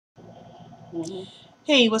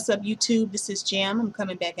Hey, what's up YouTube? This is Jam. I'm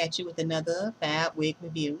coming back at you with another fab wig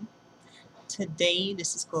review. Today,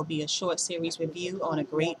 this is going to be a short series review on a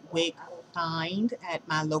great wig find at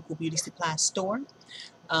my local beauty supply store.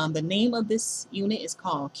 The name of this unit is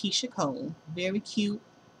called Keisha Cole. Very cute.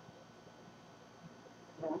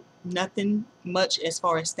 Nothing much as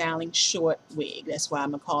far as styling, short wig. That's why I'm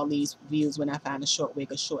going to call these reviews when I find a short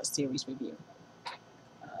wig a short series review.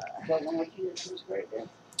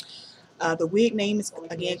 The wig name is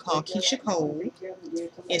again called Keisha Cole.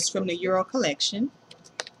 It's from the Euro collection.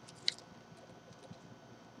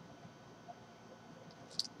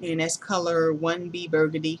 And that's color 1B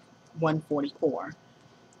Burgundy 144.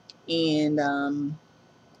 And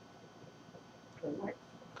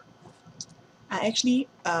I actually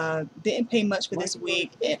didn't pay much for this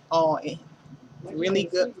wig at all. Really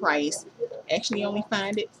good price. Actually only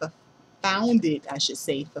found it, I should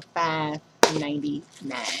say, for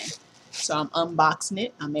 $5.99. So I'm unboxing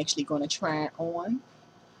it. I'm actually going to try it on,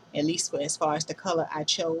 at least for as far as the color I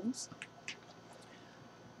chose.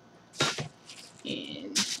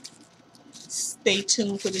 And stay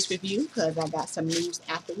tuned for this review because I got some news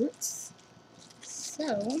afterwards. So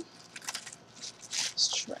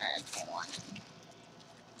let's try it on.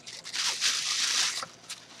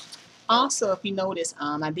 Also, if you notice,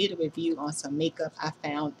 I did a review on some makeup I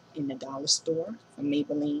found in the dollar store from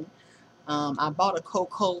Maybelline. I bought a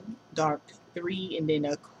Cocoa Dark 3 and then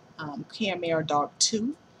a Caramel Dark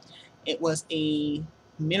 2. It was a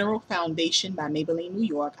mineral foundation by Maybelline New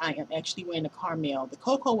York. I am actually wearing the Caramel. The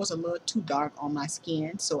Cocoa was a little too dark on my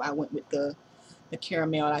skin, so I went with the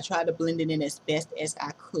Caramel. I tried to blend it in as best as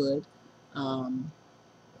I could. But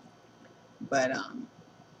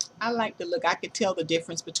I like the look. I could tell the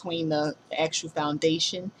difference between the actual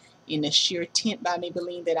foundation and the sheer tint by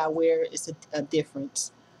Maybelline that I wear. It's a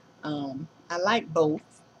difference. I like both.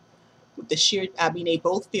 With the sheer, I mean, they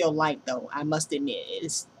both feel light though. I must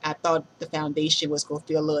admit, I thought the foundation was gonna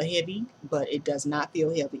feel a little heavy, but it does not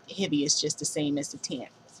feel heavy. It's just the same as the tint.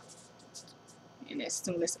 And as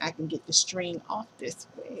soon as I can get the string off this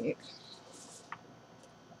wig.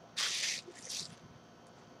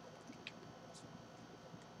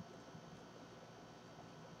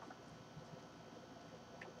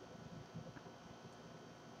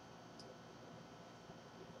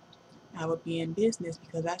 I would be in business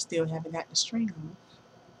because I still haven't got the string on.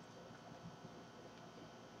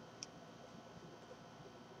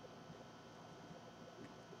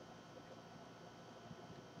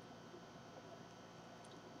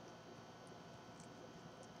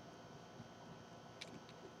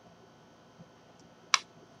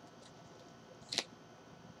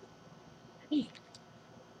 Hey,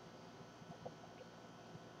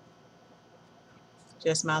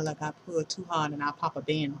 just my luck. I pull too hard and I'll pop a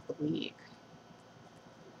band off the wig.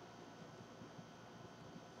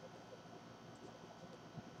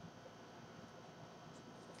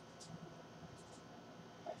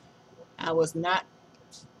 I was not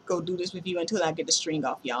go do this review until I get the string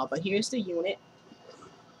off, y'all. But here's the unit.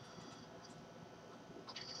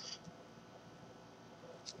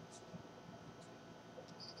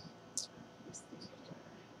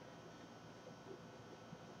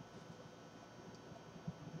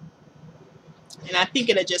 And I think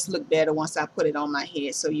it'll just look better once I put it on my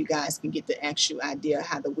head so you guys can get the actual idea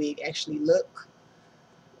how the wig actually look.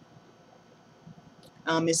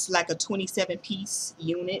 It's like a 27-piece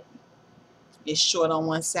unit. It's short on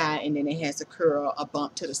one side and then it has a curl, a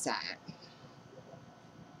bump to the side.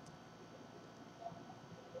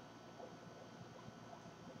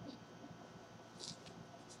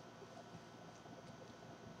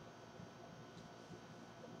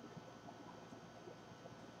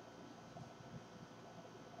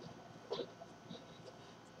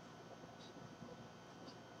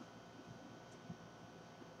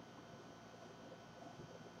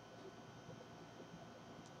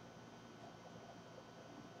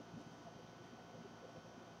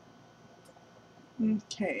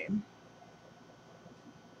 Okay.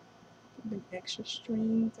 Get the extra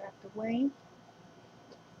strings out the way.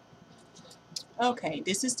 Okay,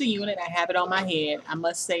 this is the unit. I have it on my head. I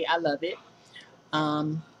must say I love it.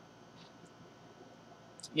 Um,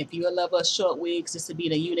 if you're a lover of short wigs, this would be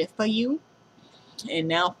the unit for you. And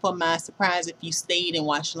now for my surprise, if you stayed and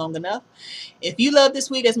watched long enough. If you love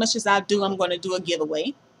this wig as much as I do, I'm going to do a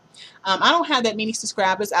giveaway. I don't have that many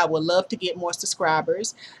subscribers. I would love to get more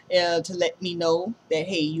subscribers to let me know that,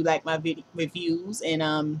 hey, you like my video reviews,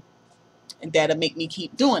 and that'll make me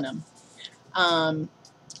keep doing them.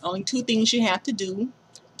 Only two things you have to do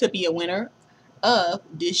to be a winner of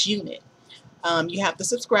this unit. You have to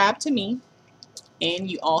subscribe to me. And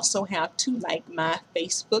you also have to like my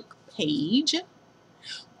Facebook page,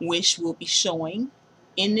 which will be showing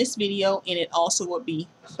in this video, and it also will be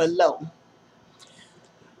below.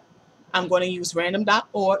 I'm going to use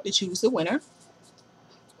random.org to choose the winner.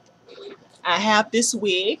 I have this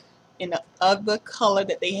wig in the other color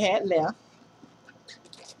that they had left.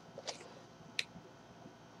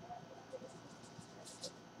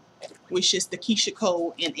 Which is the Keisha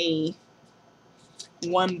code in a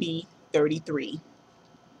 1B33.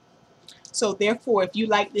 So therefore, if you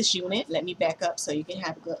like this unit, let me back up so you can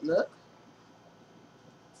have a good look.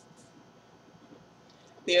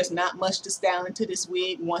 There's not much to style into this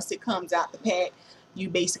wig. Once it comes out the pack, you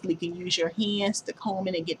basically can use your hands to comb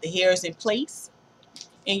it and get the hairs in place,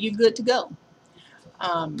 and you're good to go.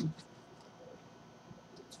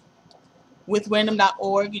 With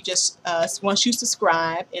random.org, you just, once you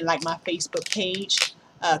subscribe and like my Facebook page,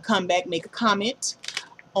 come back, make a comment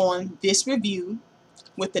on this review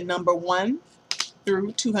with the number 1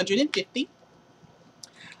 through 250.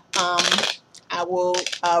 I will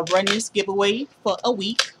run this giveaway for a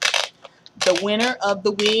week. The winner of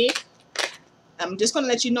the wig, I'm just going to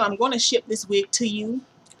let you know, I'm going to ship this wig to you,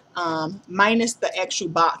 minus the actual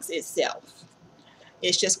box itself.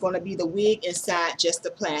 It's just going to be the wig inside, just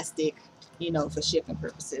the plastic, you know, for shipping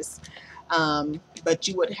purposes. But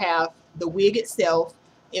you would have the wig itself.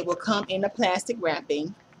 It will come in a plastic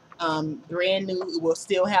wrapping, brand new. It will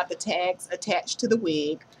still have the tags attached to the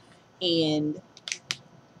wig, and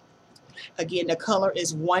again, the color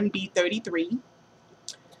is 1B33.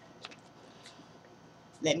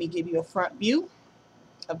 Let me give you a front view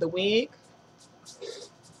of the wig.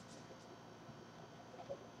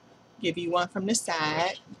 Give you one from the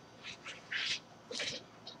side.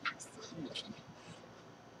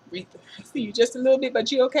 See you just a little bit,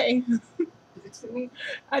 but you okay?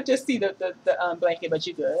 I just see the blanket, but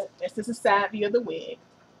you're good. This is a side view of the wig.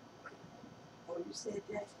 Oh, you said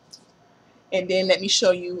that. And then let me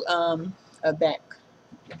show you a back.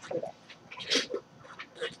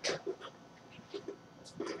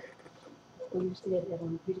 When you said that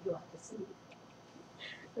on the video, I can see it.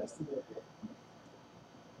 That's a little bit.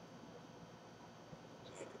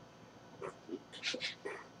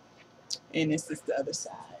 And this is the other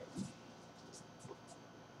side.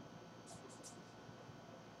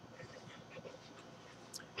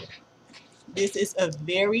 This is a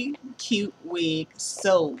very cute wig.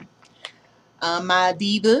 So, my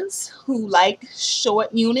divas who like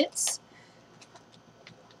short units,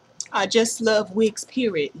 I just love wigs,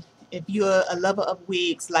 period. If you're a lover of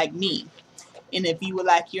wigs like me, and if you would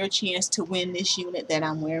like your chance to win this unit that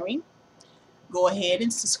I'm wearing, go ahead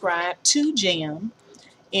and subscribe to Jam.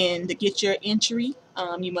 And to get your entry,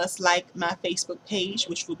 you must like my Facebook page,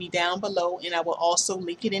 which will be down below, and I will also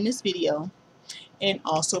link it in this video. And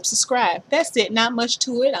also subscribe. That's it. Not much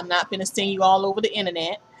to it. I'm not going to send you all over the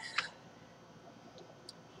internet.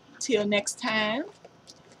 Till next time,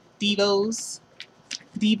 divas,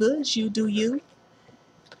 you do you.